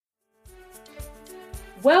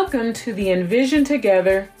Welcome to the enVision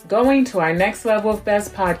Together, Going to Our Next Level of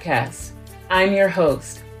Best podcast. I'm your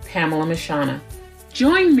host, Pamela Mashana.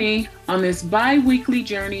 Join me on this bi-weekly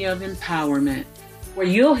journey of empowerment, where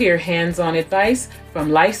you'll hear hands-on advice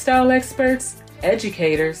from lifestyle experts,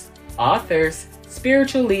 educators, authors,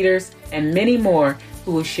 spiritual leaders, and many more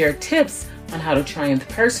who will share tips on how to triumph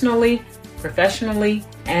personally, professionally,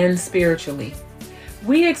 and spiritually.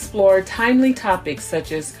 We explore timely topics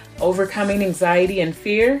such as overcoming anxiety and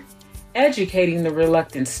fear, educating the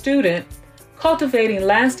reluctant student, cultivating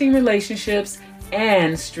lasting relationships,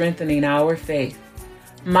 and strengthening our faith.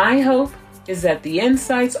 My hope is that the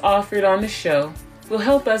insights offered on the show will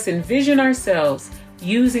help us envision ourselves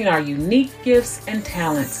using our unique gifts and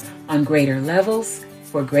talents on greater levels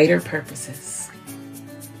for greater purposes.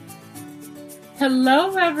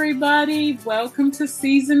 Hello, everybody. Welcome to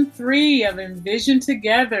Season 3 of enVision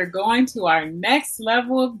Together, Going to Our Next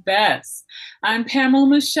Level of Best. I'm Pamela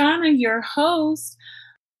Mashana, your host.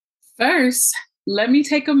 First, let me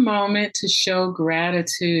take a moment to show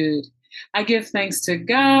gratitude. I give thanks to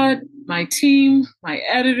God, my team, my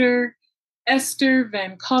editor, Esther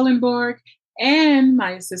Van Collenborg, and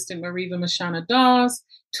my assistant, Mariva Mashana Dawes.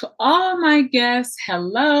 To all my guests,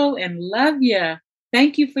 hello and love ya.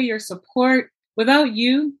 Thank you for your support. Without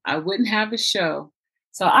you, I wouldn't have a show.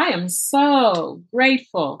 So I am so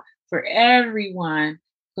grateful for everyone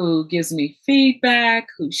who gives me feedback,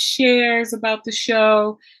 who shares about the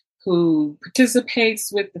show, who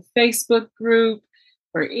participates with the Facebook group,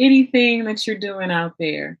 or anything that you're doing out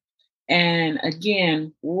there. And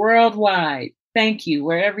again, worldwide, thank you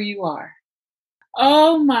wherever you are.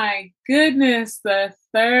 Oh my goodness, the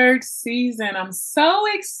third season. I'm so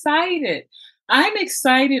excited. I'm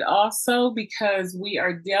excited also because we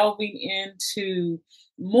are delving into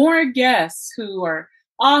more guests who are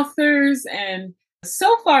authors, and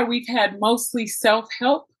so far we've had mostly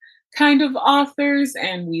self-help kind of authors,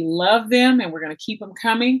 and we love them and we're going to keep them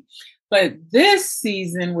coming. But this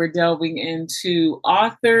season we're delving into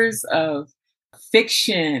authors of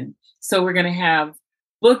fiction. So we're going to have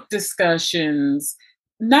book discussions,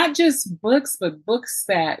 not just books, but books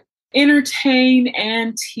that entertain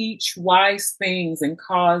and teach wise things and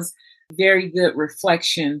cause very good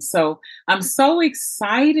reflection. So I'm so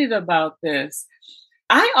excited about this.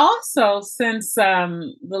 I also, since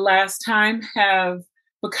the last time, have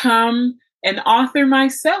become an author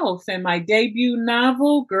myself, and my debut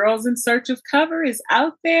novel, Girls in Search of Cover, is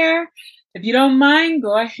out there. If you don't mind,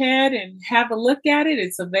 go ahead and have a look at it.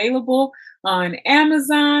 It's available on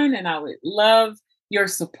Amazon, and I would love your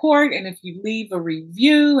support, and if you leave a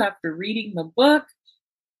review after reading the book.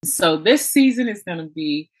 So this season is going to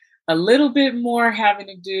be a little bit more having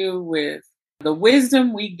to do with the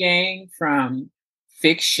wisdom we gain from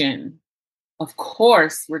fiction. Of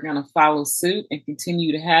course, we're going to follow suit and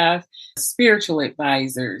continue to have spiritual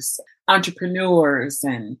advisors, entrepreneurs,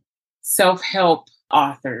 and self-help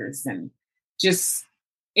authors, and just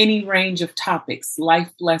any range of topics,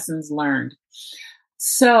 life lessons learned.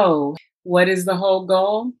 So what is the whole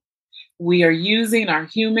goal? We are using our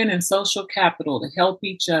human and social capital to help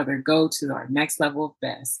each other go to our next level of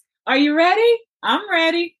best. Are you ready? I'm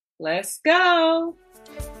ready. Let's go.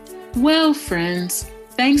 Well, friends,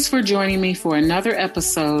 thanks for joining me for another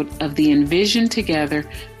episode of the enVision Together,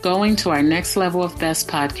 Going to Our Next Level of Best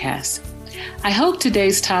podcast. I hope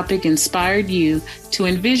today's topic inspired you to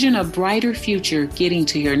envision a brighter future getting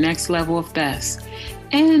to your next level of best,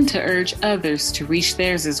 and to urge others to reach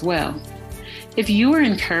theirs as well. If you are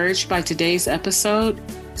encouraged by today's episode,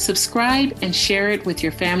 subscribe and share it with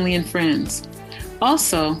your family and friends.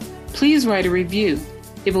 Also, please write a review.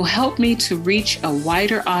 It will help me to reach a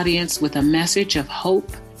wider audience with a message of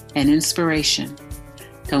hope and inspiration.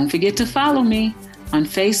 Don't forget to follow me on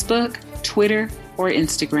Facebook, Twitter, or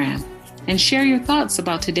Instagram, and share your thoughts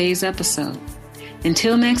about today's episode.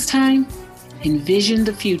 Until next time, envision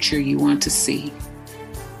the future you want to see.